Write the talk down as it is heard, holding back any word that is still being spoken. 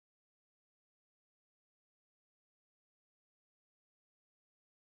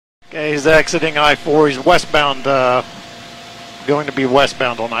Okay, he's exiting I-4. He's westbound, going to be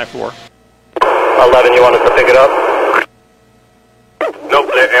westbound on I-4. 11, you want us to pick it up? Nope,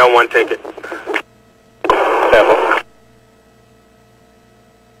 L1 take it. Sample.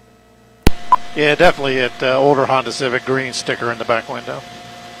 Yeah, definitely at older Honda Civic, green sticker in the back window.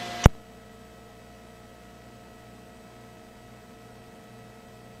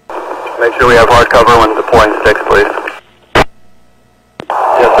 Make sure we have hard cover when deploying sticks, please.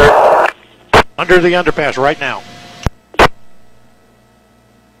 Yes, sir. Under the underpass right now.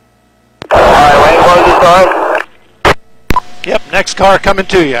 Alright, lane closes, sorry. Yep, next car coming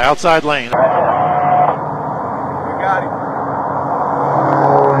to you, outside lane. We got him.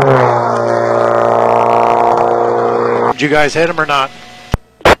 Did you guys hit him or not?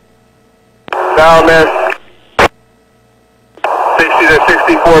 Foul miss. 60 to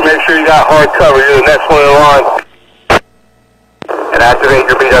 64, make sure you got hard cover. You're the next one in line. And activate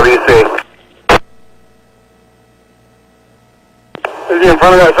your BWC. Is he in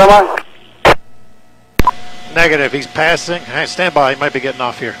front of that semi? Negative, he's passing. Hey, stand by, he might be getting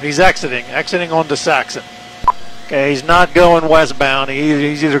off here. He's exiting onto Saxon. Okay, he's not going westbound.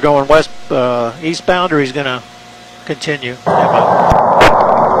 He's either going eastbound or he's going to continue. 15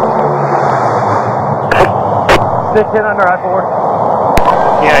 under I-4.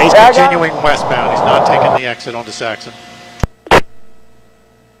 Yeah, he's continuing westbound. He's not taking the exit onto Saxon.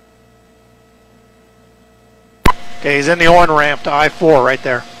 Okay, he's in the on-ramp to I-4 right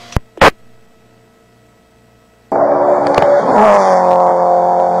there.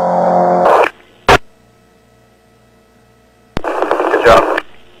 Good job.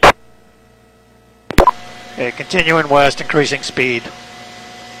 Okay, continuing west, increasing speed.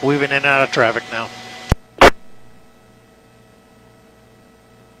 Weaving in and out of traffic now.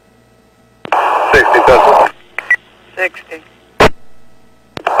 60 Central. 60.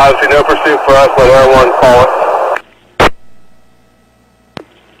 Obviously no pursuit for us, let Air 1 call it.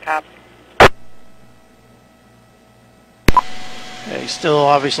 Copy. Okay, he's still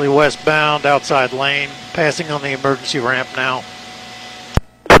obviously westbound, outside lane, passing on the emergency ramp now.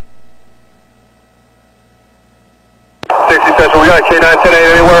 60 Central, we got a K910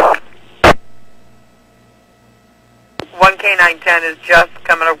 anywhere? 1K910 is just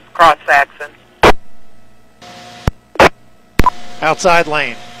coming across Saxon. Outside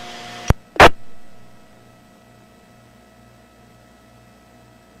lane.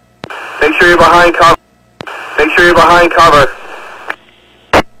 Make sure you're behind cover. Make sure you're behind cover.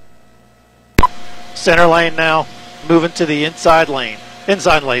 Center lane now, moving to the inside lane.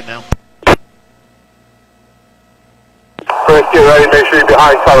 Inside lane now. Chris, get ready. Make sure you're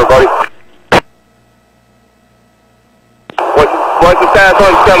behind cover, buddy. What's the status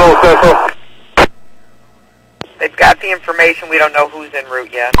on Seminole Central? They've got the information. We don't know who's en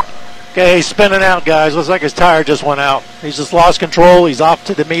route yet. Okay, he's spinning out, guys. Looks like his tire just went out. He's just lost control. He's off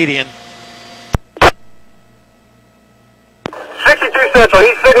to the median. 62 Central,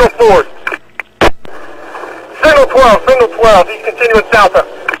 he's signal 4. Signal 12, he's continuing south.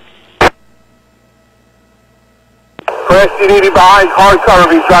 Chris, you need to be behind hard cover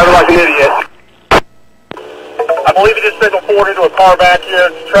if he's driving like an idiot. I believe he just signaled forward into a car back here.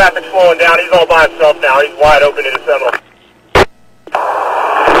 Traffic's slowing down. He's all by himself now. He's wide open in the Seminole.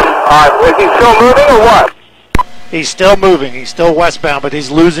 Alright, is he still moving or what? He's still moving. He's still westbound, but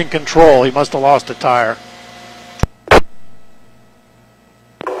he's losing control. He must have lost a tire.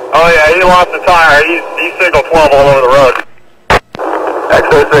 Oh yeah, he lost the tire. He's signal 12 all over the road.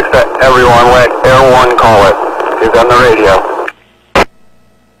 X06 to everyone, let Air 1 call it. He's on the radio.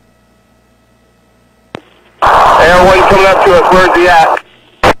 Air 1 coming up to us, where's he at?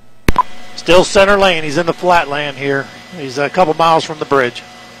 Still center lane. He's in the flat land here. He's a couple miles from the bridge.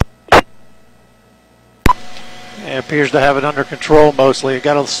 It appears to have it under control mostly. It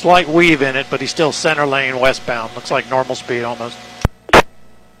got a slight weave in it, but he's still center lane westbound. Looks like normal speed almost.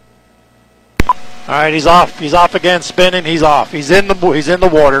 All right, he's off. He's off again, spinning. He's off. He's in the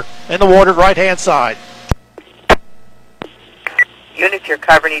water. In the water, right hand side. Units, you're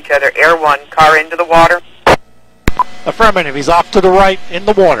covering each other. Air 1, car into the water. Affirmative. He's off to the right in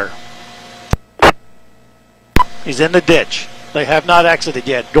the water. He's in the ditch. They have not exited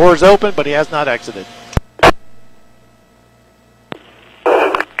yet. Door's open, but he has not exited.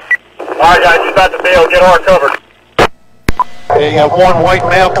 All right, guys, he's about to bail. Get hard covered. Okay, you got one white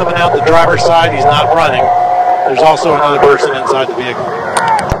male coming out the driver's side. He's not running. There's also another person inside the vehicle.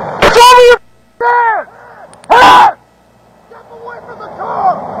 It's over your head! Ah! Step away from the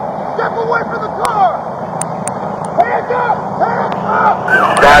car! Step away from the car! Hands up! Hands up!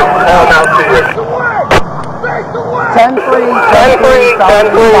 Guys, call him out to you. Face away! Face away! 10 10-3, 10-3,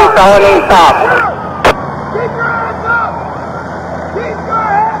 10-3, felony stop. Keep your hands up! Keep your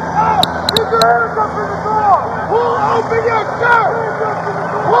hands up! Keep your hands up in the door! Pull open your shirt!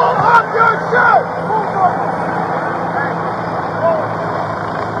 Pull up your shirt!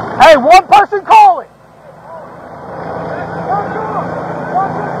 Hey, one person calling!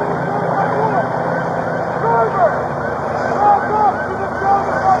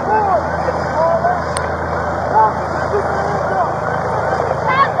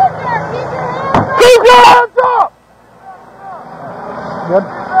 Keep your hands up! Good.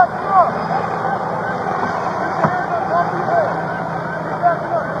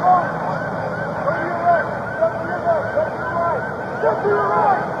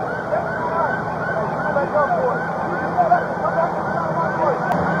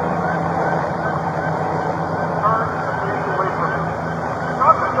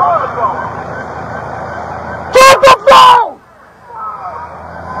 Keep the phone!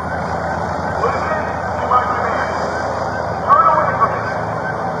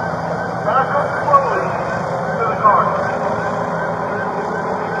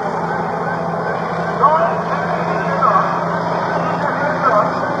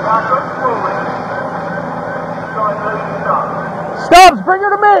 Stubbs, bring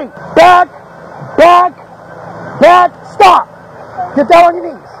her to me! Back! Back! Back! Stop! Get down on your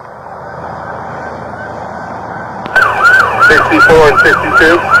knees! 64 and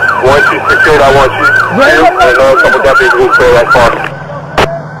 62. Once you secured, I want you to. I know a couple deputies will clear that car.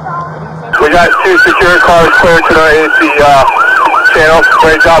 We got 2 secure cars cleared tonight at the channel.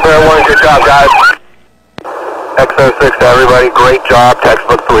 Great job, everyone. Good job, guys. XO6 to everybody. Great job.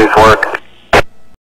 Textbook police work.